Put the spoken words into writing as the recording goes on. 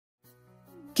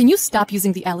Can you stop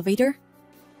using the elevator?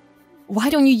 Why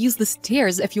don't you use the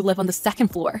stairs if you live on the second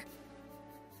floor?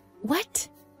 What?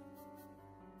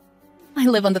 I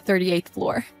live on the 38th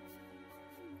floor.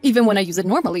 Even when I use it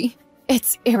normally,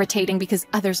 it's irritating because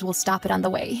others will stop it on the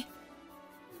way.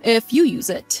 If you use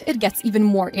it, it gets even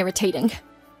more irritating.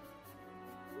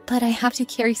 But I have to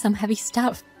carry some heavy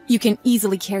stuff. You can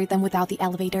easily carry them without the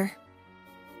elevator.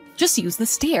 Just use the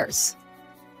stairs.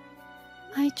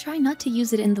 I try not to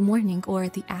use it in the morning or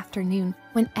the afternoon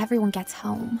when everyone gets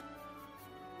home.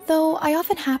 Though I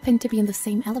often happen to be in the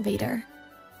same elevator.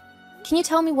 Can you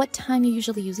tell me what time you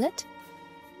usually use it?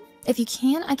 If you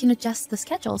can, I can adjust the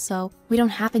schedule so we don't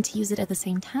happen to use it at the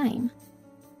same time.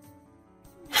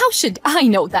 How should I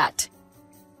know that?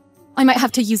 I might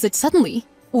have to use it suddenly,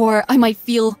 or I might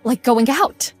feel like going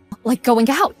out.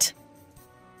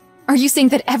 Are you saying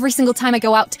that every single time I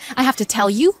go out, I have to tell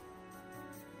you?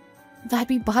 That'd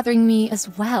be bothering me as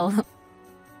well.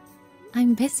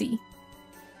 I'm busy.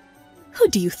 Who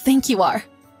do you think you are?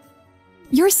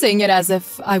 You're saying it as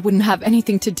if I wouldn't have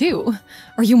anything to do.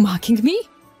 Are you mocking me?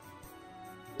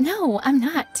 No, I'm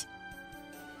not.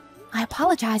 I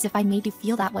apologize if I made you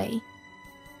feel that way.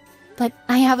 But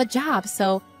I have a job,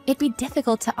 so it'd be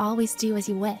difficult to always do as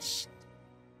you wish.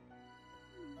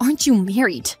 Aren't you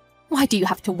married? Why do you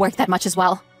have to work that much as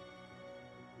well?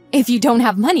 If you don't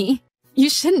have money, you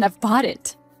shouldn't have bought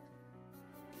it.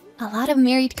 A lot of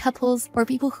married couples or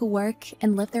people who work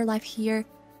and live their life here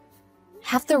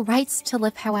have the rights to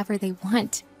live however they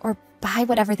want or buy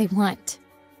whatever they want.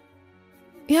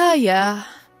 Yeah.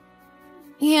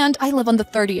 And I live on the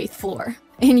 38th floor,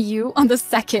 and you on the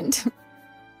 2nd.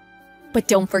 But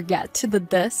don't forget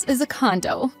that this is a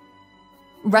condo.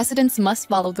 Residents must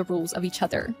follow the rules of each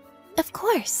other. Of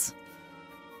course.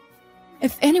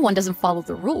 If anyone doesn't follow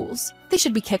the rules, they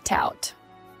should be kicked out.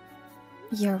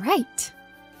 You're right.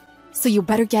 So you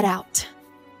better get out.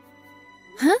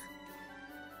 Huh?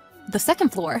 The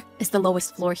 2nd floor is the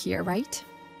lowest floor here, right?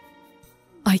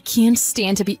 I can't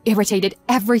stand to be irritated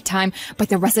every time by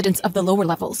the residents of the lower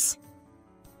levels.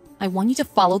 I want you to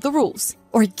follow the rules,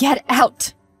 or get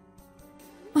out!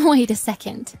 Wait a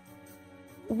second.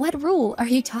 What rule are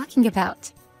you talking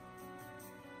about?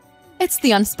 It's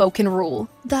the unspoken rule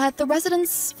that the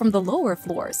residents from the lower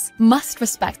floors must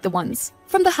respect the ones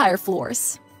from the higher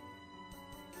floors.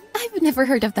 I've never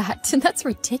heard of that. That's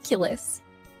ridiculous.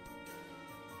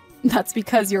 That's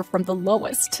because you're from the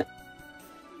lowest.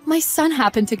 My son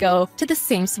happened to go to the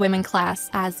same swimming class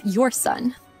as your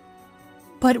son.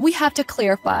 But we have to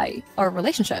clarify our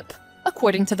relationship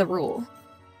according to the rule.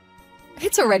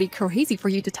 It's already crazy for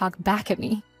you to talk back at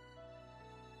me.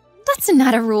 That's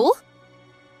not a rule.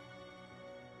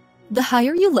 The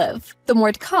higher you live, the more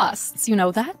it costs, you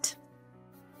know that?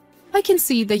 I can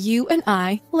see that you and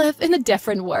I live in a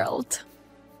different world.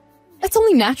 It's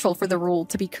only natural for the rule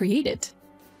to be created.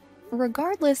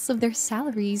 Regardless of their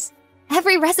salaries,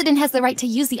 every resident has the right to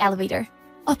use the elevator.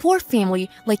 A poor family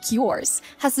like yours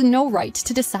has no right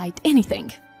to decide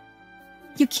anything.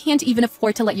 You can't even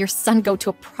afford to let your son go to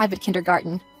a private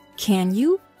kindergarten, can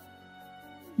you?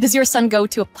 Does your son go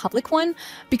to a public one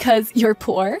because you're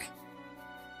poor?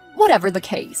 Whatever the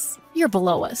case, you're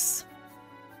below us.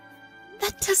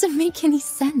 That doesn't make any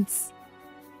sense.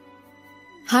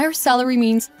 Higher salary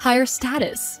means higher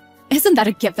status. Isn't that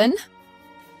a given?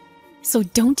 So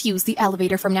don't use the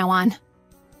elevator from now on.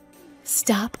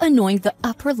 Stop annoying the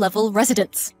upper-level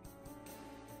residents.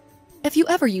 If you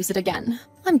ever use it again,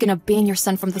 I'm gonna ban your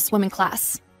son from the swimming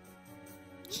class.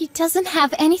 He doesn't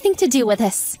have anything to do with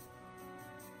this.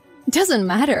 Doesn't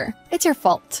matter. It's your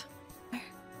fault.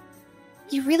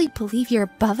 You really believe you're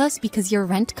above us because your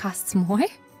rent costs more?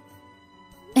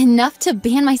 Enough to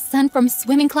ban my son from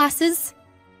swimming classes?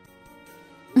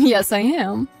 Yes, I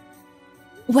am.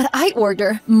 What I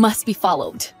order must be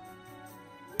followed.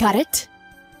 Got it?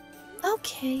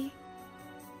 Okay.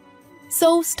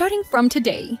 So, starting from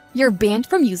today, you're banned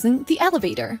from using the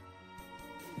elevator.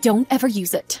 Don't ever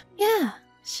use it. Yeah,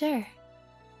 sure.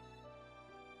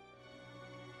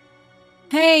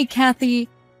 Hey, Kathy.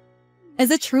 Is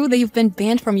it true that you've been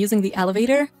banned from using the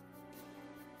elevator?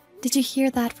 Did you hear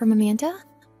that from Amanda?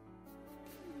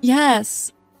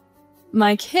 Yes.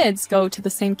 My kids go to the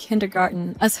same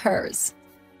kindergarten as hers.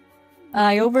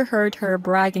 I overheard her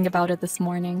bragging about it this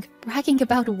morning. Bragging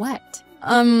about what?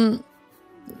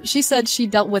 She said she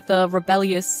dealt with a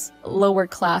rebellious,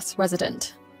 lower-class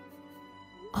resident.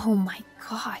 Oh my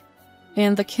god.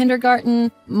 In the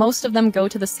kindergarten, most of them go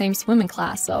to the same swimming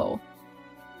class, so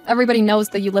everybody knows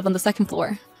that you live on the 2nd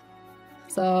floor.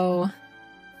 So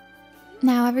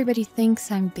now everybody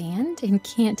thinks I'm banned and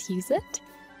can't use it?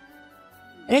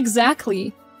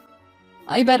 Exactly.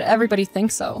 I bet everybody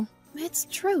thinks so. It's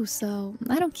true, so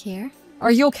I don't care.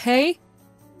 Are you okay?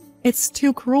 It's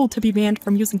too cruel to be banned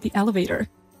from using the elevator.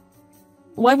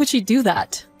 Why would she do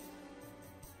that?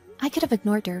 I could have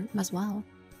ignored her as well.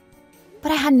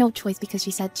 But I had no choice because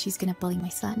she said she's gonna bully my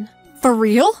son. For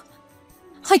real?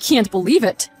 I can't believe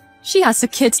it. She has a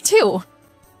kid too.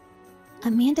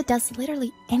 Amanda does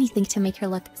literally anything to make her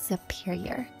look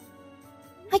superior.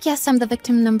 I guess I'm the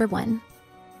victim number one.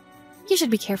 You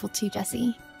should be careful too,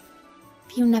 Jessie.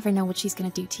 You never know what she's gonna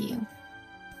do to you.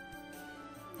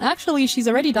 Actually, she's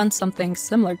already done something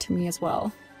similar to me as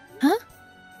well. Huh?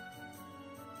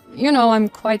 You know, I'm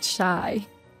quite shy.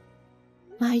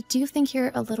 I do think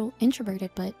you're a little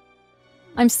introverted, but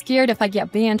I'm scared if I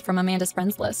get banned from Amanda's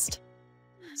friends list.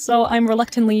 So I'm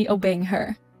reluctantly obeying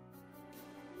her.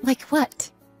 Like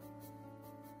what?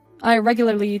 I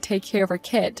regularly take care of her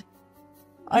kid.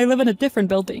 I live in a different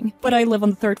building, but I live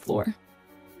on the 3rd floor.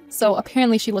 So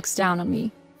apparently she looks down on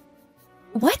me.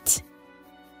 What?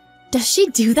 Does she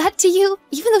do that to you,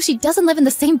 even though she doesn't live in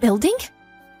the same building?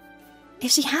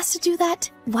 If she has to do that,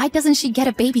 why doesn't she get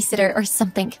a babysitter or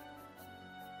something?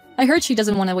 I heard she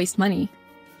doesn't want to waste money.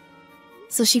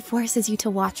 So she forces you to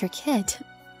watch her kid?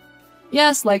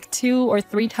 Yes, like 2 or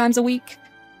 3 times a week.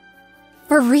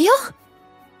 For real?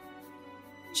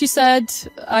 She said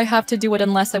I have to do it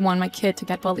unless I want my kid to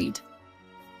get bullied.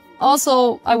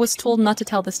 Also, I was told not to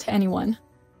tell this to anyone.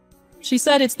 She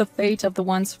said it's the fate of the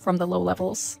ones from the low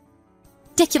levels.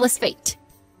 Ridiculous fate.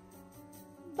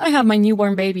 I have my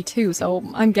newborn baby too, so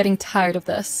I'm getting tired of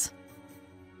this.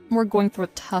 We're going through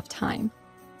a tough time.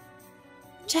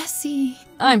 Jessie.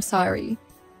 I'm sorry.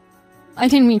 I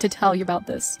didn't mean to tell you about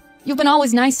this. You've been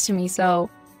always nice to me, so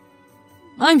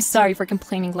I'm sorry for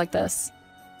complaining like this.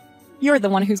 You're the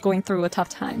one who's going through a tough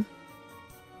time.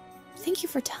 Thank you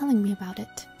for telling me about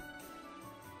it.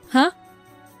 Huh?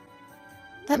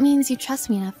 That means you trust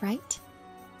me enough, right?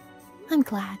 I'm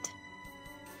glad.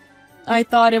 I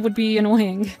thought it would be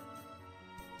annoying.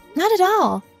 Not at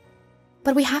all.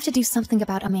 But we have to do something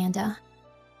about Amanda.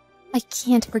 I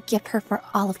can't forgive her for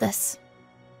all of this.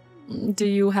 Do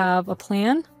you have a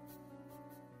plan?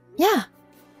 Yeah.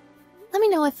 Let me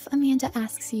know if Amanda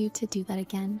asks you to do that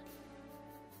again.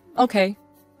 Okay.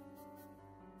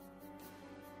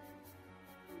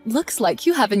 Looks like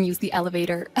you haven't used the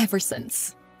elevator ever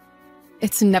since.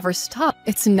 It's never stopped.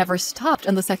 It's never stopped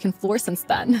on the 2nd floor since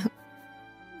then.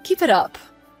 Keep it up.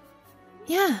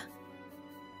 Yeah.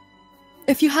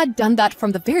 If you had done that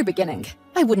from the very beginning,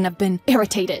 I wouldn't have been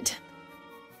irritated.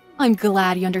 I'm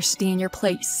glad you understand your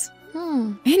place.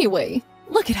 Anyway,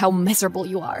 look at how miserable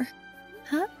you are.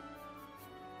 Huh?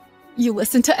 You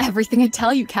listen to everything I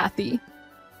tell you, Kathy.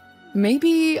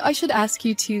 Maybe I should ask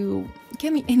you to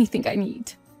get me anything I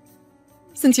need.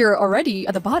 Since you're already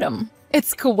at the bottom,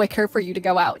 it's quicker for you to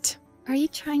go out. Are you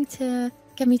trying to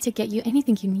get me to get you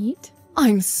anything you need?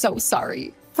 I'm so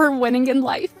sorry for winning in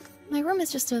life. My room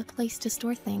is just a place to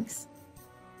store things.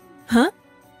 Huh?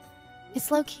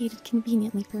 It's located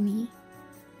conveniently for me.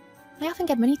 I often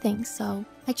get many things, so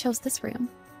I chose this room.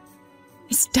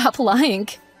 Stop lying.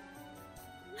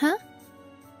 Huh?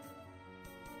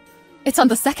 It's on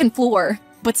the 2nd floor,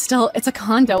 but still, it's a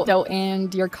condo,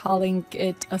 and you're calling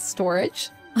it a storage?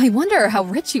 I wonder how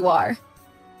rich you are.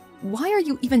 Why are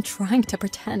you even trying to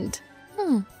pretend?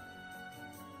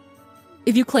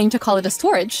 If you claim to call it a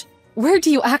storage, where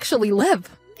do you actually live?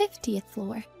 50th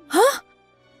floor. Huh?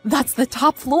 That's the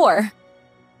top floor.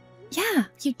 Yeah,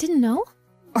 you didn't know?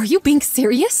 Are you being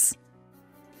serious?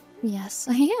 Yes,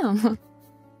 I am.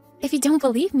 If you don't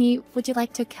believe me, would you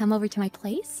like to come over to my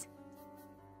place?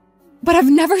 But I've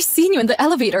never seen you in the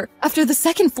elevator after the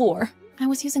 2nd floor. I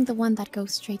was using the one that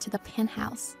goes straight to the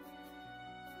penthouse.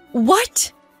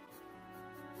 What?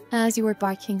 As you were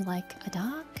barking like a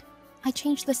dog, I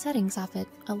changed the settings of it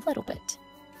a little bit.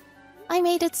 I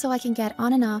made it so I can get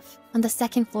on and off on the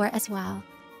 2nd floor as well.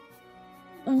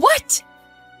 What?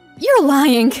 You're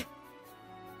lying!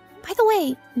 By the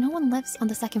way, no one lives on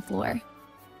the 2nd floor.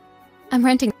 I'm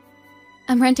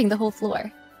renting the whole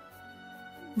floor.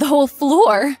 The whole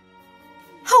floor?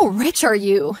 How rich are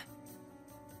you?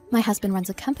 My husband runs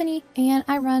a company, and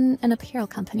I run an apparel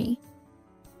company.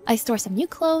 I store some new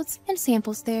clothes and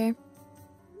samples there.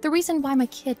 The reason why my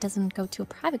kid doesn't go to a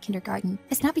private kindergarten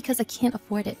is not because I can't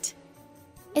afford it.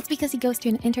 It's because he goes to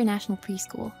an international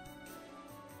preschool.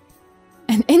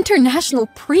 An international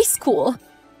preschool?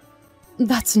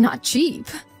 That's not cheap.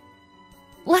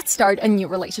 Let's start a new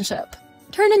relationship.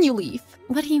 Turn a new leaf.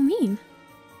 What do you mean?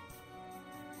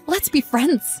 Let's be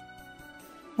friends.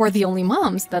 We're the only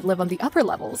moms that live on the upper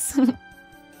levels.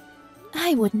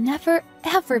 I would never,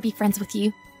 ever be friends with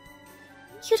you.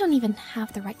 You don't even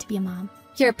have the right to be a mom.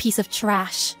 You're a piece of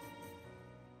trash.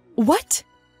 What?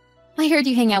 I heard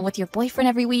you hang out with your boyfriend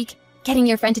every week, getting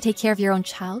your friend to take care of your own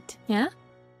child, yeah?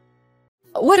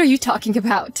 What are you talking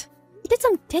about? I did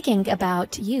some digging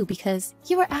about you because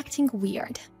you were acting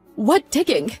weird. What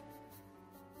digging?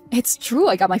 It's true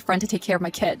I got my friend to take care of my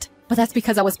kid, but that's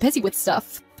because I was busy with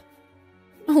stuff.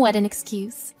 What an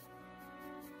excuse.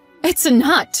 It's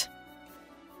not.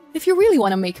 If you really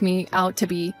want to make me out to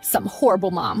be some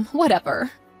horrible mom,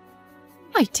 whatever.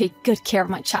 I take good care of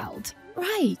my child.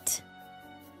 Right.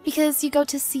 Because you go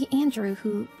to see Andrew,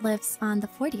 who lives on the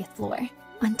 40th floor.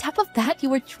 On top of that, you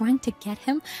were trying to get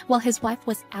him while his wife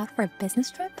was out for a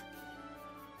business trip?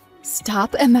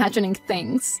 Stop imagining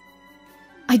things.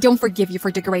 I don't forgive you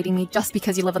for degrading me just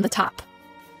because you live on the top.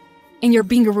 And you're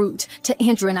being rude to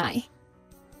Andrew and I.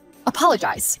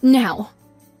 Apologize, now.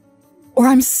 Or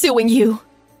I'm suing you.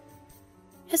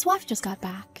 His wife just got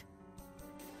back.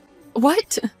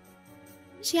 What?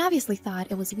 She obviously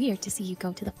thought it was weird to see you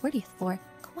go to the 40th floor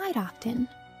quite often.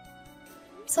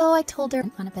 So I told her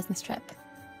on a business trip.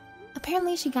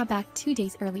 Apparently she got back 2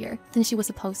 days earlier than she was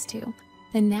supposed to.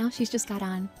 And now she's just got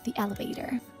on the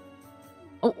elevator.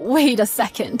 Wait a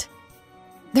second.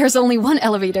 There's only one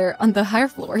elevator on the higher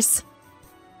floors.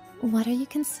 What are you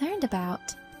concerned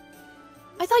about?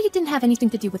 I thought you didn't have anything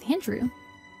to do with Andrew.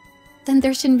 Then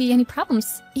there shouldn't be any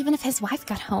problems, even if his wife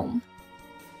got home.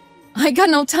 I got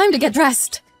no time to get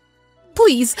dressed.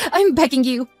 Please, I'm begging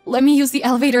you, let me use the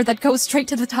elevator that goes straight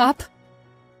to the top.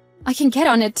 I can get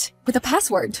on it with a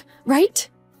password, right?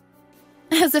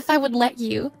 As if I would let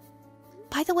you.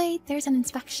 By the way, there's an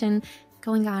inspection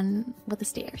going on with the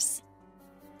stairs.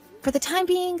 For the time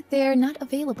being, they're not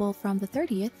available from the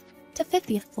 30th to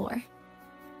 50th floor.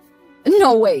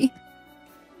 No way!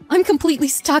 I'm completely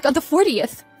stuck on the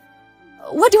 40th.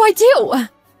 What do I do?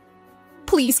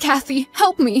 Please, Kathy,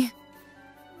 help me.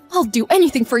 I'll do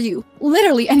anything for you.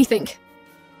 Literally anything.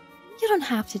 You don't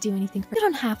have to do anything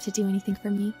for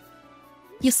me.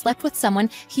 You slept with someone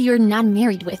who you're not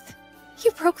married with.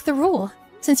 You broke the rule.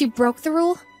 Since you broke the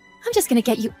rule, I'm just gonna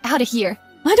get you out of here.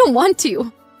 I don't want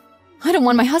to. I don't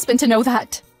want my husband to know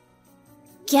that.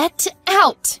 Get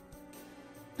out!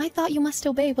 I thought you must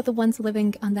obey what the ones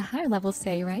living on the higher levels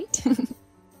say, right?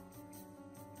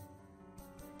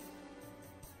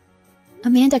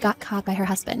 Amanda got caught by her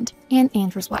husband and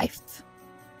Andrew's wife.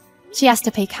 She has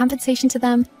to pay compensation to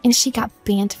them, and she got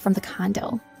banned from the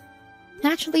condo.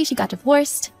 Naturally, she got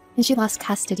divorced, and she lost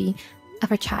custody of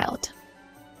her child.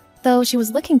 Though she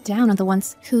was looking down on the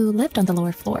ones who lived on the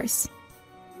lower floors.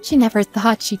 She never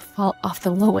thought she'd fall off the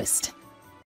lowest.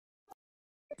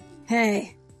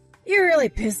 Hey, you really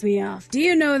piss me off. Do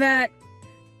you know that?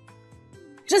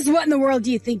 Just what in the world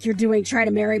do you think you're doing trying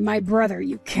to marry my brother,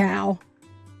 you cow?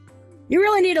 You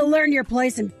really need to learn your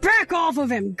place and back off of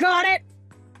him, got it?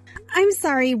 I'm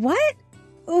sorry, what?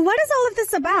 What is all of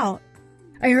this about?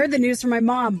 I heard the news from my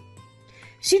mom.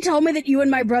 She told me that you and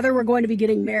my brother were going to be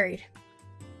getting married.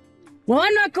 Well,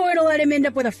 I'm not going to let him end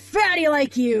up with a fatty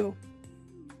like you.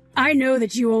 I know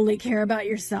that you only care about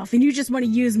yourself and you just want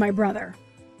to use my brother.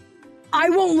 I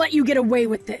won't let you get away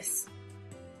with this.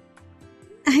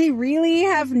 I really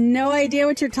have no idea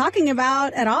what you're talking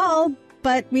about at all,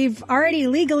 but we've already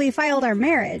legally filed our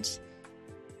marriage.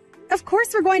 Of course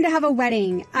we're going to have a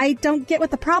wedding. I don't get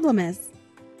what the problem is.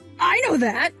 I know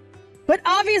that, but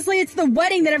obviously it's the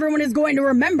wedding that everyone is going to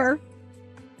remember.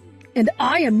 And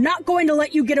I am not going to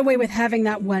let you get away with having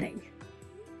that wedding.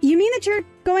 You mean that you're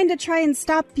going to try and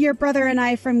stop your brother and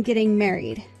I from getting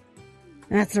married?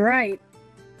 That's right.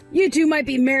 You two might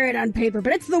be married on paper,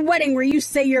 but it's the wedding where you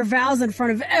say your vows in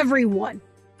front of everyone.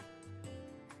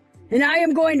 And I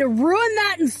am going to ruin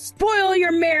that and spoil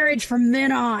your marriage from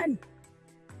then on.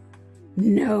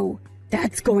 No,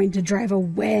 that's going to drive a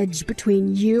wedge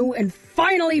between you and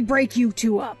finally break you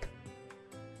two up.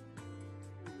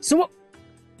 So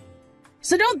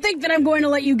don't think that I'm going to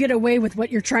let you get away with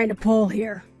what you're trying to pull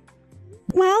here.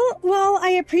 Well,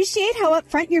 I appreciate how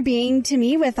upfront you're being to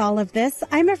me with all of this.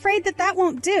 I'm afraid that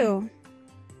won't do.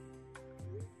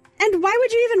 And why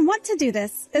would you even want to do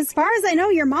this? As far as I know,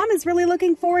 your mom is really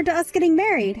looking forward to us getting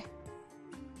married.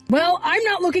 Well, I'm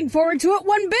not looking forward to it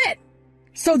one bit.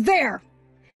 So there.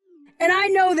 And I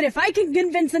know that if I can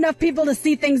convince enough people to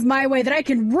see things my way, that I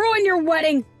can ruin your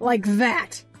wedding like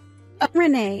that.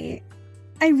 Renee,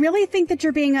 I really think that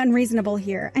you're being unreasonable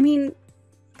here. I mean,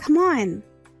 come on.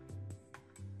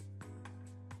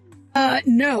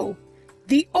 No.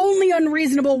 The only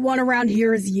unreasonable one around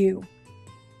here is you.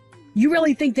 You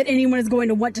really think that anyone is going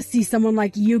to want to see someone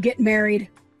like you get married?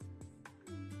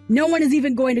 No one is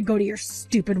even going to go to your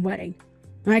stupid wedding.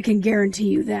 I can guarantee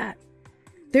you that.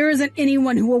 There isn't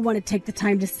anyone who will want to take the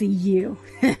time to see you.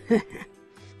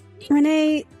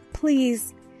 Renee,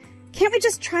 please, can't we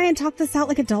just try and talk this out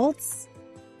like adults?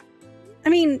 I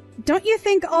mean, don't you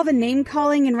think all the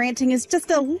name-calling and ranting is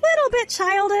just a little bit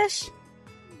childish?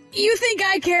 You think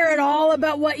I care at all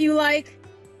about what you like?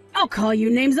 I'll call you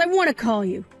names I want to call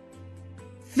you.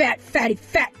 Fat, fatty,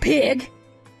 fat pig.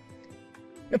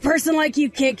 A person like you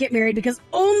can't get married because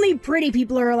only pretty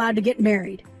people are allowed to get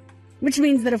married. Which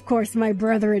means that, of course, my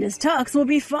brother in his tux will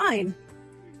be fine.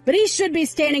 But he should be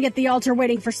standing at the altar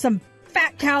waiting for some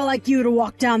fat cow like you to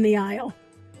walk down the aisle.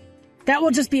 That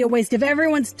will just be a waste of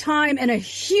everyone's time and a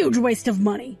huge waste of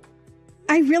money.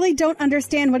 I really don't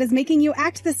understand what is making you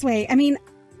act this way. I mean,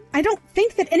 I don't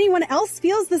think that anyone else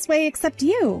feels this way except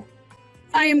you.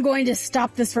 I am going to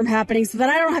stop this from happening so that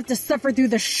I don't have to suffer through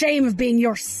the shame of being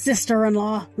your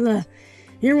sister-in-law. Ugh.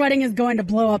 Your wedding is going to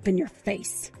blow up in your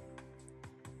face.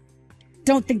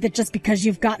 Don't think that just because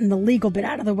you've gotten the legal bit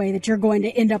out of the way that you're going to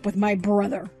end up with my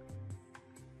brother.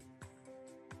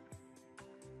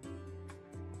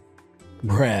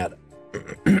 Brad.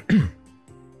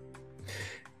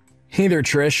 Hey there,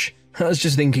 Trish. I was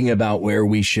just thinking about where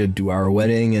we should do our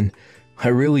wedding, and I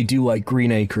really do like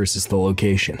Green Acres as the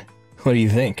location. What do you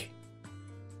think?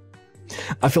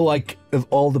 I feel like of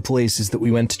all the places that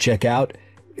we went to check out,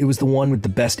 it was the one with the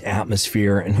best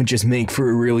atmosphere and would just make for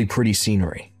a really pretty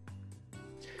scenery.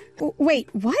 Wait,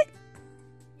 what?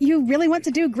 You really want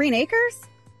to do Green Acres?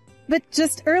 But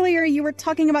just earlier you were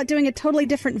talking about doing a totally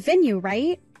different venue,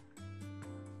 right?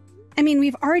 I mean,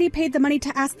 we've already paid the money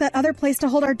to ask that other place to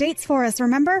hold our dates for us,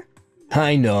 remember?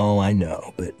 I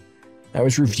know, but I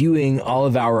was reviewing all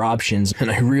of our options,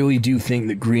 and I really do think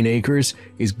that Green Acres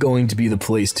is going to be the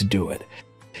place to do it.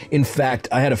 In fact,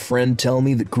 I had a friend tell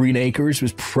me that Green Acres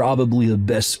was probably the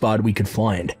best spot we could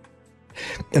find.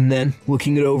 And then,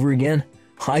 looking it over again,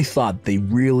 I thought they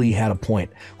really had a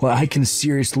point. Well, I can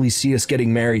seriously see us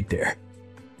getting married there.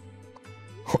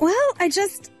 Well, I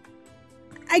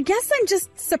guess I'm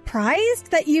just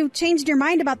surprised that you changed your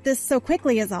mind about this so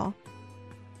quickly is all.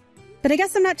 But I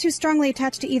guess I'm not too strongly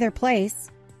attached to either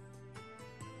place.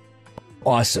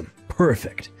 Awesome.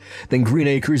 Perfect. Then Green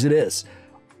Acres it is.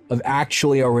 I've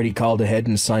actually already called ahead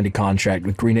and signed a contract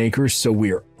with Green Acres, so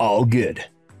we're all good.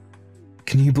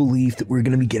 Can you believe that we're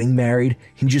going to be getting married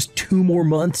in just 2 more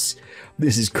months?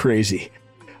 This is crazy.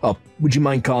 Oh, would you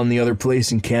mind calling the other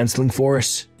place and canceling for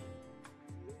us?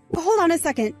 Hold on a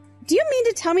second. Do you mean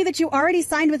to tell me that you already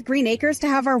signed with Green Acres to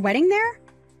have our wedding there?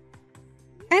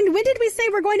 And when did we say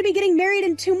we're going to be getting married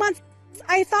in 2 months?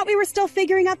 I thought we were still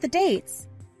figuring out the dates.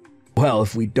 Well,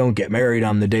 if we don't get married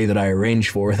on the day that I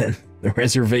arranged for, then the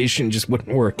reservation just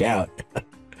wouldn't work out.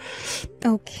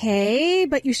 Okay,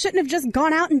 but you shouldn't have just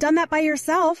gone out and done that by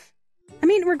yourself. I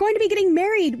mean, we're going to be getting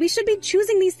married. We should be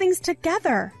choosing these things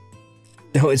together.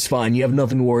 No, it's fine. You have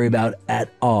nothing to worry about at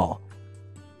all.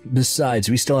 Besides,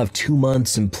 we still have 2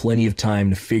 months and plenty of time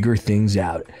to figure things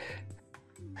out.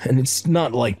 And it's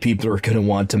not like people are going to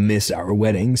want to miss our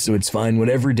wedding, so it's fine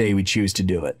whatever day we choose to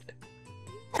do it.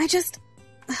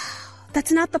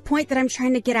 That's not the point that I'm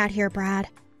trying to get at here, Brad.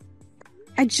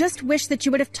 I just wish that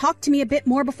you would have talked to me a bit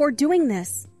more before doing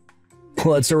this.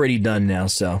 Well, it's already done now,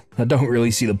 so I don't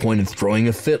really see the point of throwing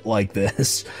a fit like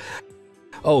this.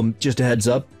 Oh, just a heads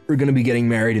up, we're going to be getting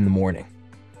married in the morning.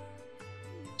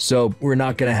 So we're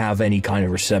not going to have any kind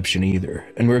of reception either.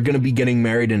 And we're going to be getting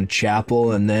married in a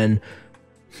chapel, and then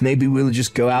maybe we'll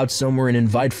just go out somewhere and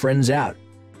invite friends out.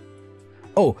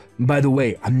 Oh, by the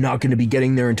way, I'm not going to be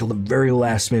getting there until the very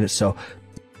last minute, so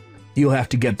you'll have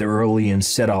to get there early and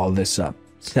set all this up.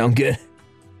 Sound good?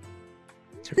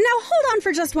 Now hold on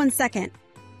for just 1 second.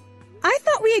 I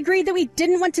thought we agreed that we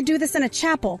didn't want to do this in a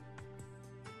chapel.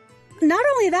 Not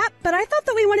only that, but I thought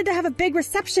that we wanted to have a big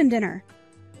reception dinner.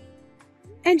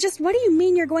 And just what do you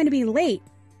mean you're going to be late?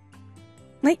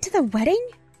 Late to the wedding?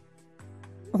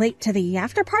 Late to the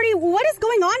after party? What is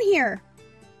going on here?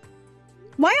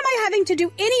 Why am I having to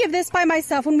do any of this by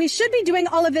myself when we should be doing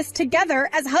all of this together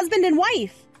as husband and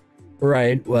wife?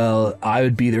 Right, well, I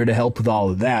would be there to help with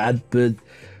all of that, but...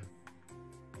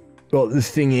 Well, the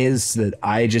thing is that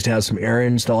I just have some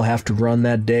errands that I'll have to run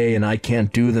that day, and I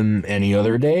can't do them any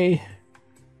other day.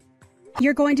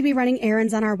 You're going to be running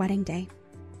errands on our wedding day.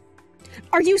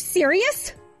 Are you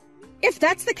serious? If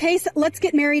that's the case, let's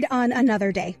get married on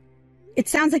another day. It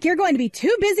sounds like you're going to be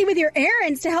too busy with your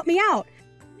errands to help me out.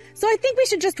 So I think we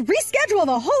should just reschedule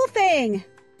the whole thing.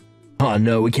 Oh,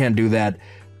 no, we can't do that.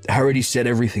 I already set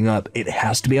everything up. It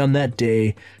has to be on that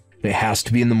day. It has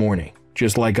to be in the morning,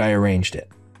 just like I arranged it.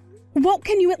 Well,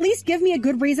 can you at least give me a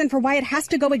good reason for why it has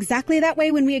to go exactly that way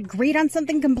when we agreed on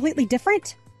something completely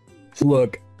different?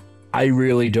 Look, I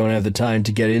really don't have the time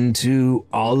to get into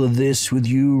all of this with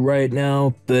you right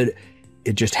now, but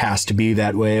it just has to be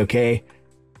that way, okay?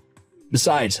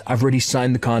 Besides, I've already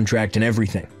signed the contract and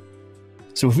everything.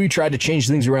 So if we tried to change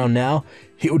things around now,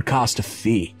 it would cost a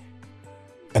fee.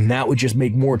 And that would just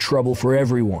make more trouble for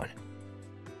everyone.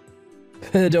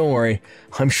 Don't worry,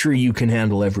 I'm sure you can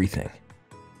handle everything.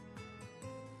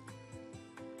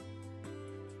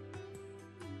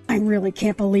 I really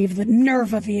can't believe the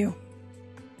nerve of you.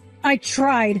 I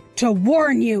tried to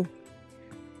warn you.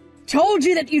 Told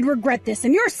you that you'd regret this,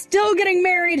 and you're still getting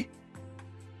married?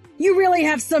 You really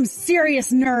have some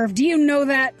serious nerve, do you know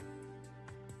that?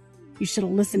 You should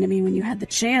have listened to me when you had the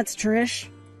chance, Trish.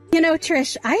 You know,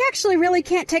 Trish, I actually really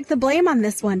can't take the blame on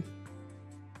this one.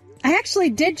 I actually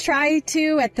did try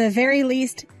to, at the very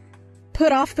least,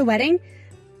 put off the wedding,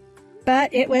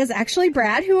 but it was actually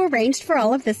Brad who arranged for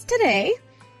all of this today.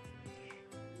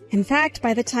 In fact,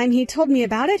 by the time he told me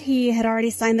about it, he had already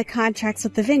signed the contracts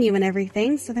with the venue and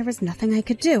everything, so there was nothing I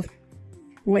could do.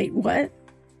 Wait, what?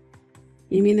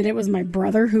 You mean that it was my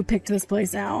brother who picked this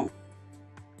place out?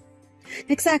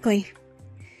 Exactly.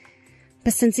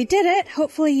 But since he did it,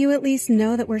 hopefully you at least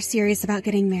know that we're serious about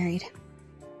getting married.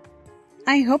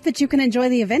 I hope that you can enjoy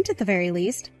the event at the very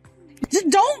least.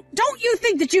 Don't you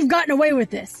think that you've gotten away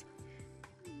with this?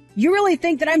 You really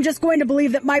think that I'm just going to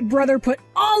believe that my brother put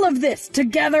all of this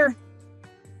together?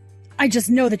 I just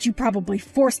know that you probably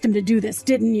forced him to do this,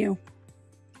 didn't you?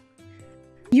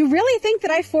 You really think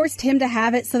that I forced him to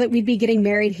have it so that we'd be getting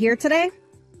married here today?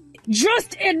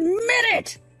 Just admit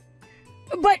it!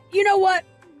 But you know what?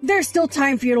 There's still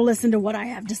time for you to listen to what I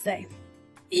have to say.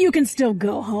 You can still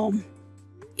go home.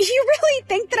 You really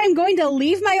think that I'm going to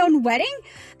leave my own wedding?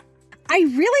 I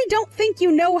really don't think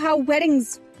you know how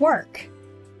weddings work.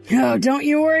 Oh, don't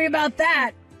you worry about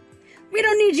that. We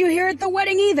don't need you here at the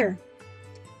wedding either.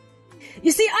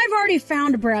 You see, I've already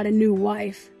found Brad a new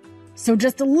wife. So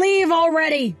just leave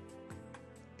already.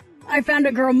 I found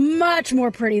a girl much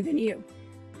more pretty than you.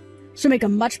 She'll make a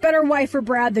much better wife for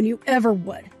Brad than you ever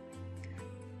would.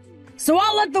 So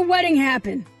I'll let the wedding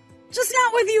happen. Just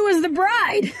not with you as the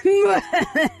bride.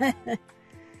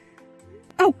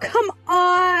 Oh, come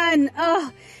on.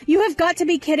 You have got to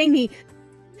be kidding me.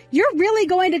 You're really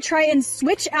going to try and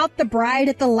switch out the bride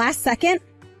at the last second?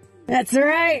 That's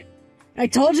right. I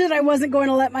told you that I wasn't going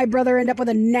to let my brother end up with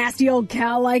a nasty old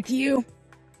cow like you.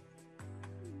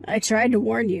 I tried to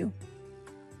warn you,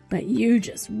 but you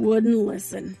just wouldn't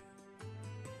listen.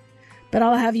 But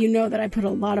I'll have you know that I put a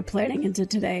lot of planning into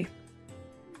today.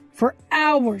 For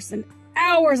hours and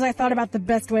hours I thought about the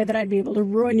best way that I'd be able to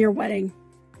ruin your wedding.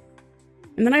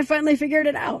 And then I finally figured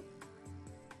it out.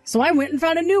 So I went and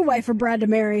found a new wife for Brad to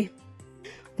marry.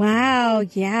 Wow,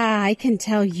 yeah, I can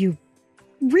tell you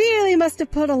really must have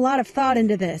put a lot of thought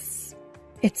into this.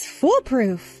 It's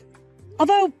foolproof.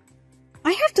 Although,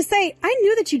 I have to say, I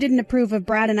knew that you didn't approve of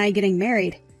Brad and I getting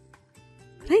married.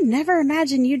 But I never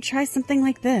imagined you'd try something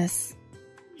like this.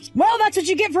 Well, that's what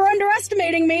you get for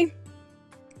underestimating me.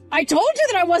 I told you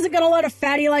that I wasn't going to let a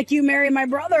fatty like you marry my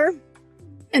brother.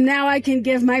 And now I can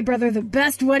give my brother the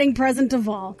best wedding present of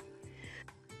all.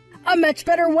 A much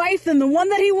better wife than the one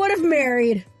that he would have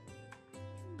married.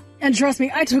 And trust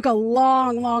me, I took a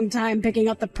long, long time picking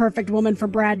out the perfect woman for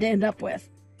Brad to end up with.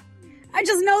 I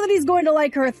just know that he's going to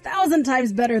like her 1,000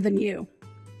 times better than you.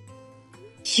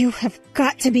 You have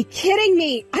got to be kidding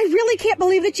me. I really can't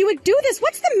believe that you would do this.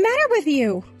 What's the matter with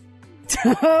you?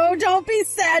 Oh, don't be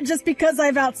sad just because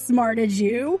I've outsmarted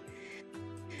you.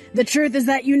 The truth is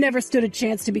that you never stood a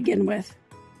chance to begin with.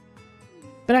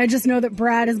 But I just know that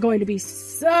Brad is going to be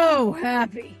so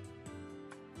happy.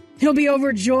 He'll be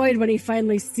overjoyed when he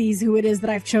finally sees who it is that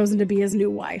I've chosen to be his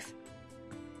new wife.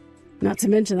 Not to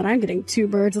mention that I'm getting 2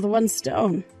 birds with 1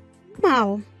 stone.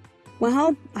 Wow.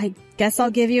 Well, I guess I'll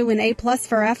give you an A+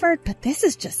 for effort, but this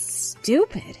is just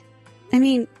stupid. I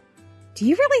mean, do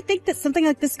you really think that something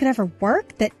like this could ever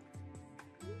work? That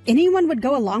anyone would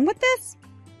go along with this?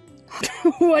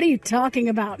 What are you talking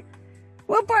about?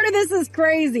 What part of this is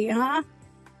crazy, huh?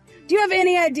 Do you have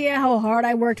any idea how hard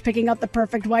I worked picking up the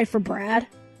perfect wife for Brad?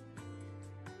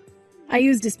 I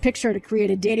used his picture to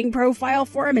create a dating profile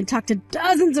for him and talked to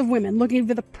dozens of women looking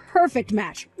for the perfect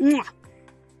match. Mwah!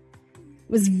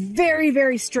 Was very,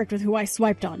 very strict with who I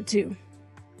swiped on, too.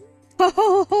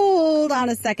 Oh, hold on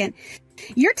a second.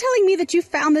 You're telling me that you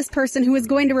found this person who is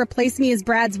going to replace me as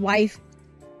Brad's wife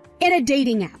in a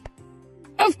dating app?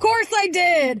 Of course I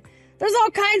did! There's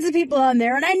all kinds of people on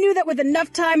there, and I knew that with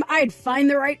enough time, I'd find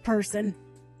the right person.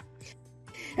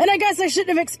 And I guess I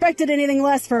shouldn't have expected anything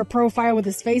less for a profile with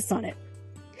his face on it.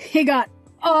 He got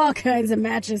all kinds of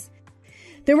matches.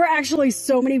 There were actually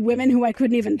so many women who I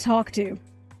couldn't even talk to.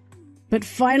 But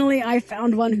finally, I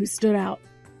found one who stood out.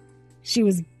 She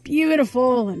was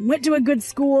beautiful and went to a good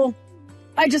school.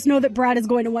 I just know that Brad is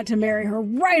going to want to marry her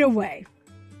right away.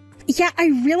 Yeah, I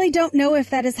really don't know if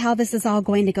that is how this is all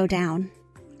going to go down.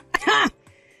 Ha!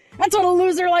 That's what a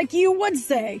loser like you would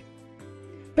say.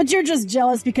 But you're just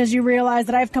jealous because you realize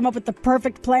that I've come up with the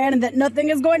perfect plan and that nothing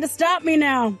is going to stop me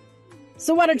now.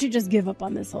 So why don't you just give up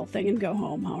on this whole thing and go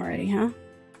home already, huh?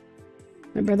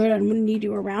 My brother doesn't need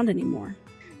you around anymore.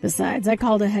 Besides, I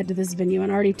called ahead to this venue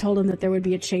and already told him that there would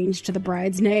be a change to the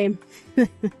bride's name.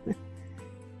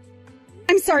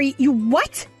 I'm sorry, you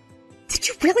what? Did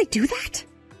you really do that?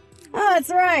 Oh, that's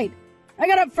right. I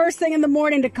got up first thing in the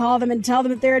morning to call them and tell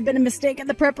them that there had been a mistake in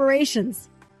the preparations.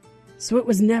 So it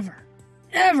was never,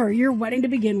 ever your wedding to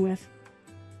begin with.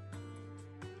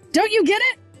 Don't you get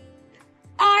it?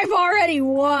 I've already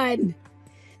won.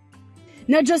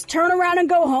 Now just turn around and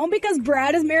go home because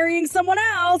Brad is marrying someone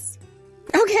else.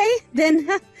 Okay, then,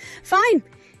 fine.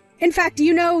 In fact,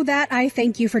 you know that I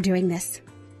thank you for doing this.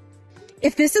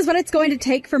 If this is what it's going to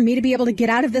take for me to be able to get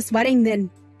out of this wedding, then...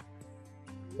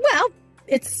 well,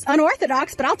 it's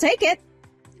unorthodox, but I'll take it.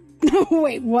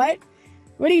 Wait, what?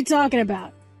 What are you talking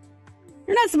about?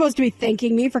 You're not supposed to be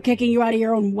thanking me for kicking you out of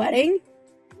your own wedding.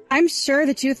 I'm sure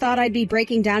that you thought I'd be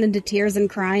breaking down into tears and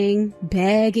crying,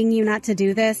 begging you not to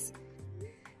do this.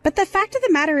 But the fact of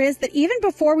the matter is that even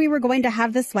before we were going to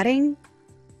have this wedding,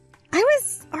 I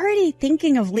was already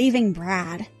thinking of leaving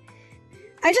Brad.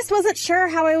 I just wasn't sure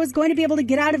how I was going to be able to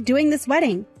get out of doing this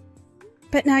wedding.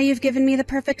 But now you've given me the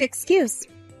perfect excuse.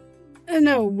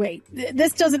 No, wait.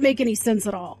 This doesn't make any sense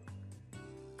at all.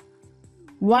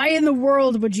 Why in the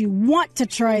world would you want to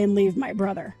try and leave my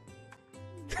brother?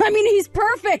 I mean, he's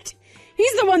perfect.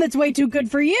 He's the one that's way too good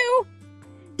for you.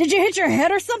 Did you hit your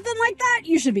head or something like that?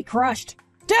 You should be crushed.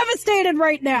 Devastated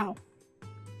right now.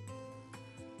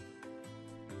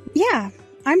 Yeah,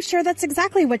 I'm sure that's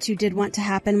exactly what you did want to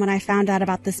happen when I found out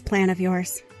about this plan of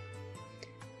yours.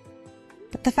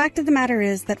 But the fact of the matter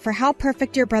is that for how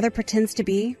perfect your brother pretends to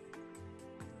be,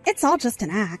 it's all just an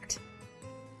act.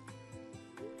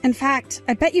 In fact,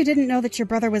 I bet you didn't know that your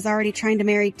brother was already trying to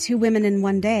marry 2 women in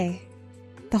one day.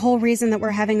 The whole reason that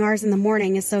we're having ours in the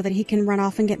morning is so that he can run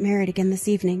off and get married again this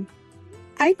evening.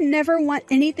 I'd never want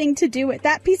anything to do with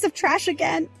that piece of trash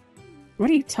again. What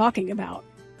are you talking about?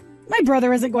 My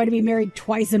brother isn't going to be married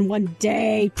twice in one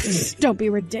day. Pfft, don't be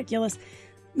ridiculous.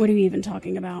 What are you even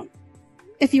talking about?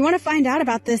 If you want to find out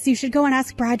about this, you should go and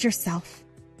ask Brad yourself.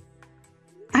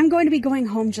 I'm going to be going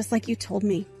home just like you told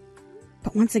me.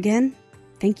 But once again,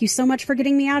 thank you so much for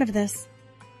getting me out of this.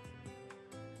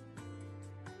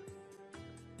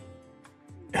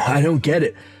 I don't get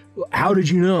it. How did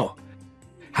you know?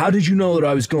 How did you know that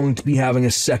I was going to be having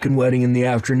a second wedding in the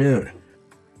afternoon?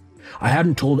 I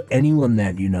hadn't told anyone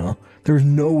that, you know. There's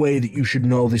no way that you should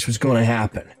know this was going to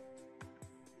happen.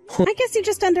 I guess you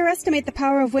just underestimate the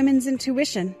power of women's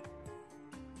intuition.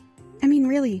 I mean,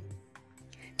 really.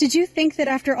 Did you think that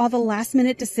after all the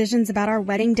last-minute decisions about our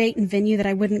wedding date and venue that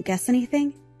I wouldn't guess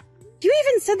anything? You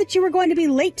even said that you were going to be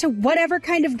late to whatever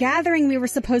kind of gathering we were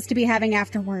supposed to be having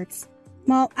afterwards.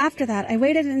 Well, after that, I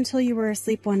waited until you were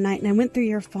asleep one night and I went through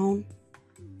your phone.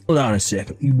 Hold on a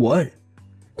second. You what?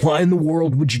 Why in the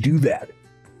world would you do that?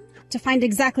 To find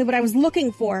exactly what I was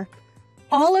looking for.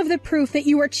 All of the proof that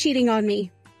you were cheating on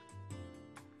me.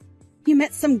 You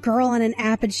met some girl on an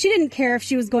app and she didn't care if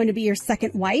she was going to be your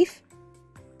second wife.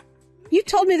 You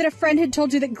told me that a friend had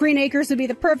told you that Green Acres would be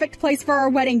the perfect place for our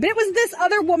wedding, but it was this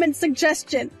other woman's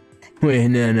suggestion. Wait,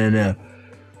 no.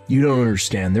 You don't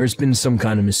understand. There's been some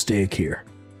kind of mistake here.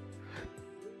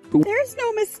 There's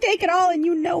no mistake at all, and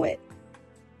you know it.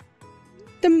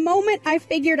 The moment I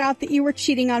figured out that you were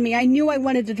cheating on me, I knew I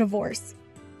wanted a divorce.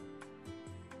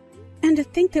 And to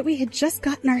think that we had just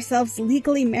gotten ourselves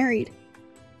legally married.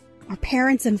 Our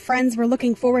parents and friends were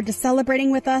looking forward to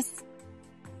celebrating with us.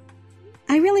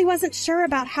 I really wasn't sure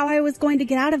about how I was going to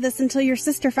get out of this until your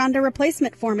sister found a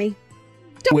replacement for me.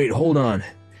 Wait, hold on.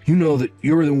 You know that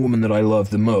you're the woman that I love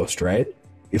the most, right?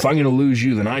 If I'm going to lose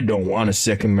you, then I don't want a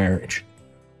second marriage.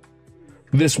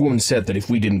 This woman said that if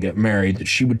we didn't get married, that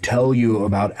she would tell you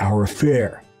about our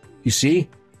affair. You see?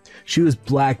 She was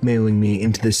blackmailing me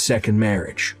into this second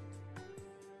marriage.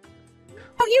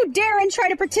 Don't you dare and try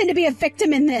to pretend to be a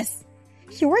victim in this.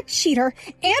 You're a cheater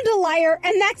and a liar,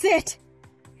 and that's it.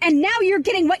 And now you're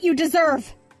getting what you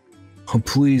deserve. Oh,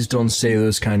 please don't say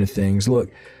those kind of things. Look,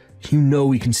 you know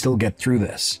we can still get through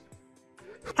this.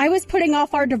 I was putting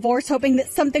off our divorce hoping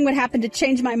that something would happen to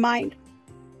change my mind.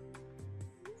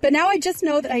 But now I just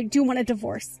know that I do want a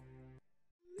divorce.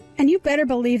 And you better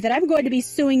believe that I'm going to be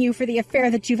suing you for the affair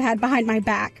that you've had behind my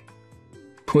back.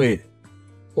 Wait,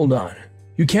 hold on.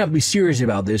 You can't be serious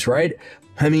about this, right?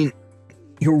 I mean,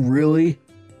 you're really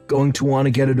going to want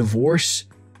to get a divorce?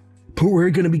 But we're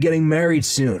going to be getting married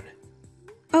soon.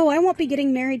 Oh, I won't be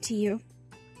getting married to you.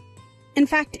 In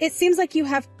fact, it seems like you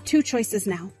have two choices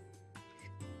now.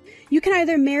 You can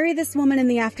either marry this woman in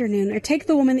the afternoon or take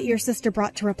the woman that your sister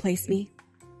brought to replace me.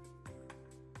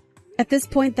 At this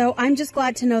point, though, I'm just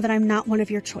glad to know that I'm not one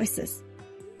of your choices.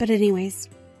 But anyways,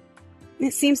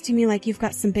 it seems to me like you've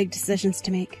got some big decisions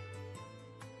to make.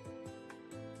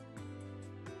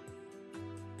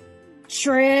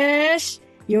 Trish,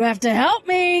 you have to help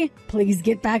me. Please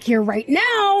get back here right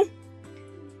now.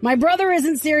 My brother is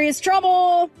in serious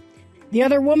trouble. The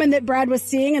other woman that Brad was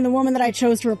seeing and the woman that I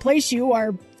chose to replace you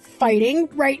are fighting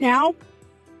right now.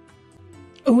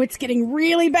 Oh, it's getting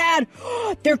really bad.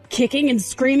 They're kicking and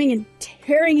screaming and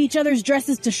tearing each other's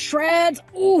dresses to shreds.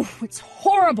 Ooh, it's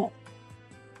horrible.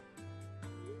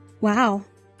 Wow.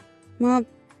 Well,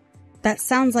 that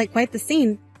sounds like quite the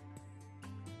scene.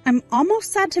 I'm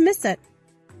almost sad to miss it.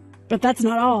 But that's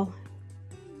not all.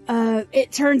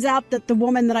 It turns out that the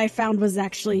woman that I found was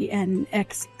actually an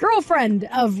ex-girlfriend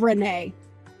of Renee.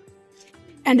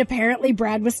 And apparently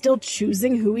Brad was still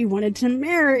choosing who he wanted to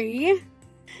marry.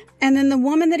 And then the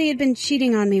woman that he had been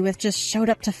cheating on me with just showed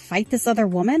up to fight this other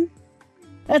woman?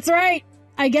 That's right.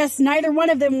 I guess neither one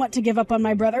of them want to give up on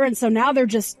my brother, and so now they're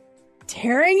just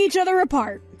tearing each other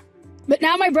apart. But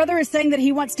now my brother is saying that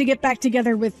he wants to get back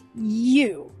together with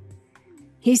you.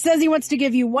 He says he wants to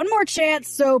give you one more chance,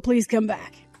 so please come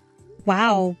back.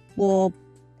 Wow. Well,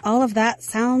 all of that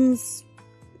sounds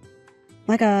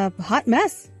like a hot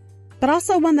mess, but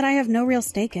also one that I have no real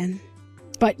stake in.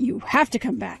 But you have to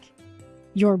come back.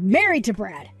 You're married to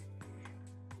Brad.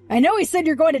 I know he said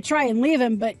you're going to try and leave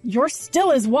him, but you're still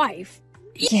his wife.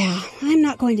 Yeah, I'm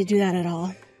not going to do that at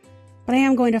all. But I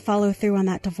am going to follow through on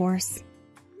that divorce.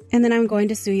 And then I'm going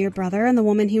to sue your brother and the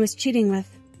woman he was cheating with.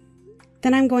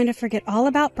 Then I'm going to forget all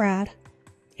about Brad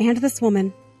and this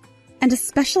woman, and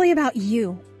especially about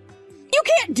you. You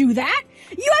can't do that!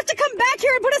 You have to come back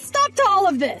here and put a stop to all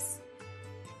of this!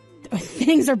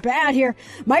 Things are bad here.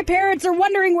 My parents are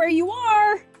wondering where you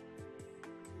are.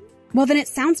 Well, then it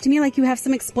sounds to me like you have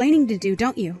some explaining to do,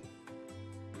 don't you?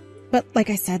 But like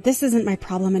I said, this isn't my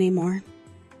problem anymore.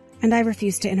 And I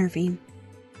refuse to intervene.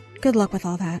 Good luck with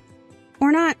all that.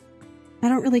 Or not. I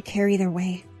don't really care either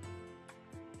way.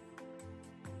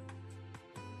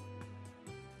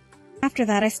 After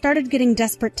that, I started getting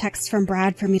desperate texts from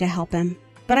Brad for me to help him,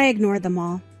 but I ignored them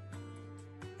all.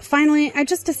 Finally, I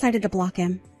just decided to block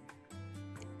him.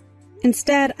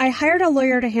 Instead, I hired a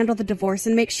lawyer to handle the divorce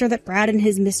and make sure that Brad and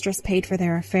his mistress paid for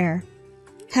their affair.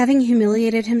 Having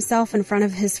humiliated himself in front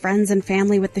of his friends and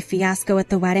family with the fiasco at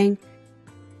the wedding,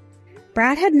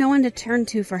 Brad had no one to turn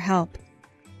to for help.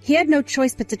 He had no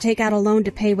choice but to take out a loan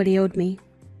to pay what he owed me.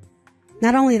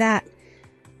 Not only that,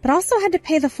 but also had to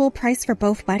pay the full price for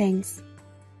both weddings.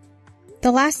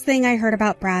 The last thing I heard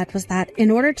about Brad was that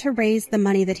in order to raise the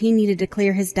money that he needed to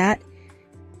clear his debt,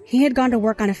 he had gone to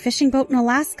work on a fishing boat in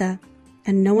Alaska,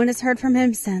 and no one has heard from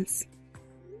him since.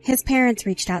 His parents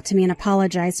reached out to me and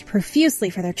apologized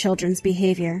profusely for their children's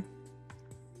behavior.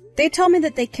 They told me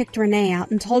that they kicked Renee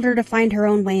out and told her to find her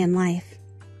own way in life.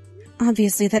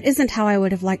 Obviously, that isn't how I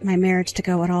would have liked my marriage to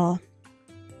go at all.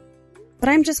 But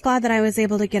I'm just glad that I was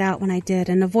able to get out when I did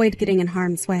and avoid getting in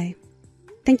harm's way.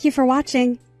 Thank you for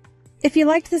watching. If you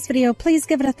liked this video, please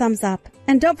give it a thumbs up,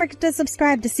 and don't forget to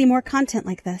subscribe to see more content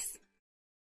like this.